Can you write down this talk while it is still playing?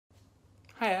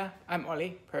Hiya, I'm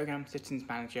Ollie, Program Systems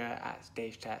Manager at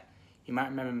Stagetext. You might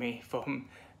remember me from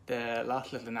the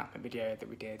last little announcement video that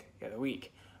we did the other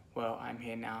week. Well, I'm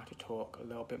here now to talk a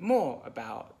little bit more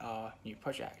about our new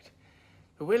project.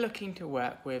 So we're looking to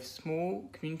work with small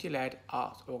community-led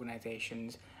arts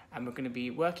organisations, and we're going to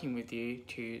be working with you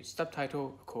to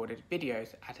subtitle recorded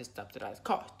videos at a subsidised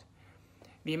cost.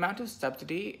 The amount of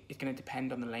subsidy is going to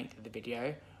depend on the length of the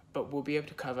video, but we'll be able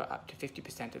to cover up to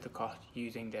 50% of the cost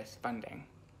using this funding.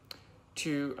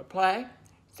 To apply,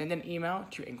 send an email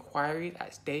to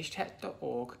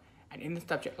inquiries@stagetext.org and in the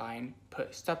subject line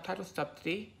put subtitle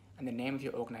subsidy and the name of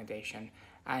your organisation,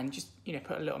 and just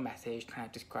put a little message kind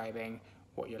of describing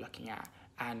what you're looking at,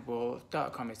 and we'll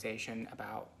start a conversation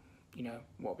about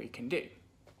what we can do.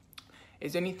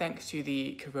 It's only thanks to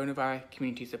the Coronavirus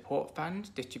Community Support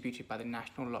Fund distributed by the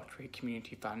National Lottery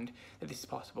Community Fund that this is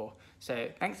possible.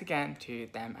 So thanks again to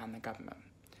them and the government.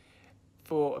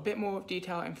 For a bit more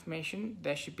detailed information,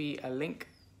 there should be a link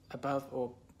above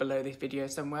or below this video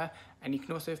somewhere, and you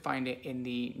can also find it in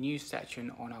the news section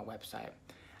on our website.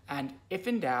 And if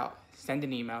in doubt, send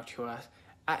an email to us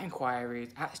at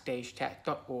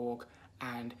inquiries@stagetext.org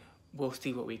and we'll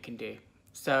see what we can do.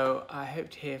 So I hope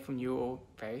to hear from you all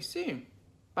very soon.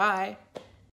 Bye.